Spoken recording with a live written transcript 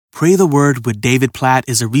Pray the Word with David Platt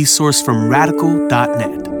is a resource from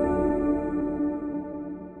radical.net.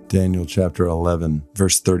 Daniel chapter 11,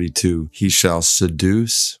 verse 32, he shall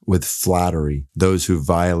seduce with flattery those who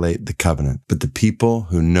violate the covenant, but the people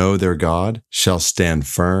who know their God shall stand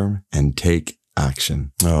firm and take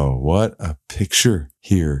action. Oh, what a picture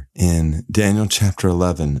here in Daniel chapter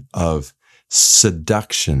 11 of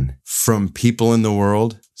seduction from people in the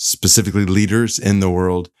world, specifically leaders in the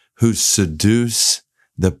world, who seduce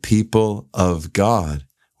the people of God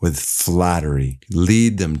with flattery,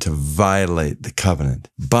 lead them to violate the covenant.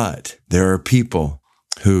 But there are people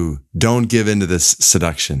who don't give into this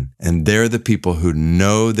seduction, and they're the people who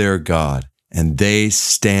know their God, and they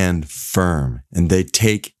stand firm, and they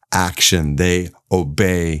take action. They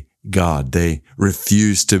obey God. They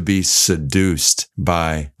refuse to be seduced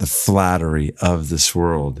by the flattery of this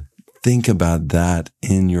world. Think about that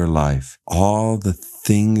in your life. All the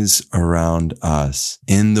things around us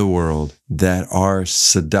in the world that are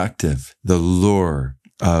seductive, the lure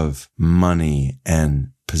of money and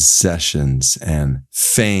possessions and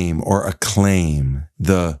fame or acclaim,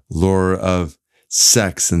 the lure of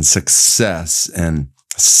sex and success and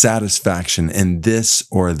satisfaction in this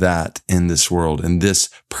or that in this world, in this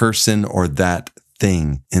person or that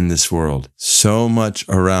thing in this world. So much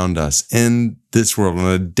around us in this world on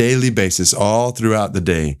a daily basis, all throughout the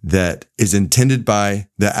day, that is intended by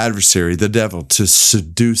the adversary, the devil, to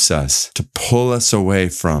seduce us, to pull us away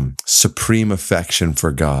from supreme affection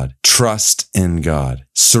for God, trust in God,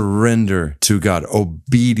 surrender to God,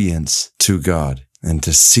 obedience to God. And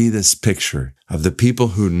to see this picture of the people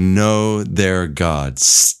who know their God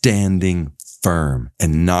standing firm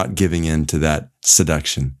and not giving in to that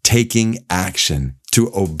seduction, taking action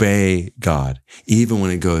to obey God, even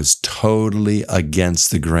when it goes totally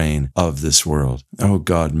against the grain of this world. Oh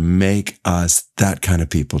God, make us that kind of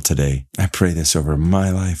people today. I pray this over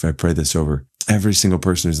my life. I pray this over every single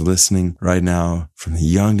person who's listening right now, from the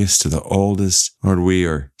youngest to the oldest. Lord, we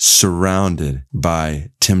are surrounded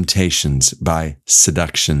by temptations, by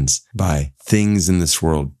seductions, by things in this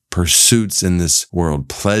world, pursuits in this world,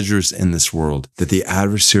 pleasures in this world that the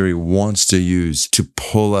adversary wants to use to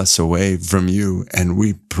pull us away from you. And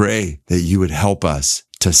we pray that you would help us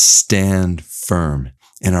to stand firm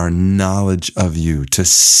in our knowledge of you, to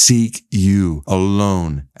seek you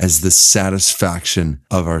alone as the satisfaction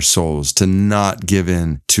of our souls, to not give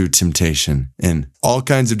in to temptation. In all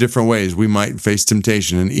kinds of different ways, we might face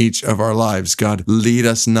temptation in each of our lives. God, lead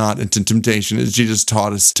us not into temptation, as Jesus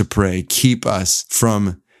taught us to pray. Keep us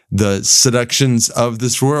from the seductions of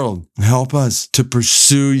this world. Help us to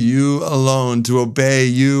pursue you alone, to obey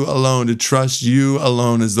you alone, to trust you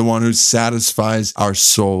alone as the one who satisfies our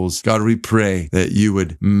souls. God, we pray that you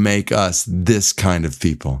would make us this kind of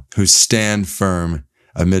people who stand firm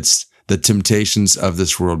amidst the temptations of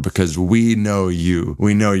this world, because we know you.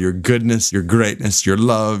 We know your goodness, your greatness, your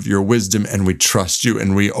love, your wisdom, and we trust you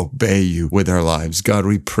and we obey you with our lives. God,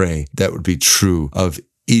 we pray that would be true of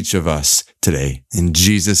each of us today. In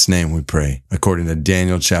Jesus' name we pray, according to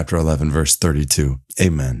Daniel chapter 11, verse 32.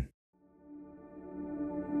 Amen.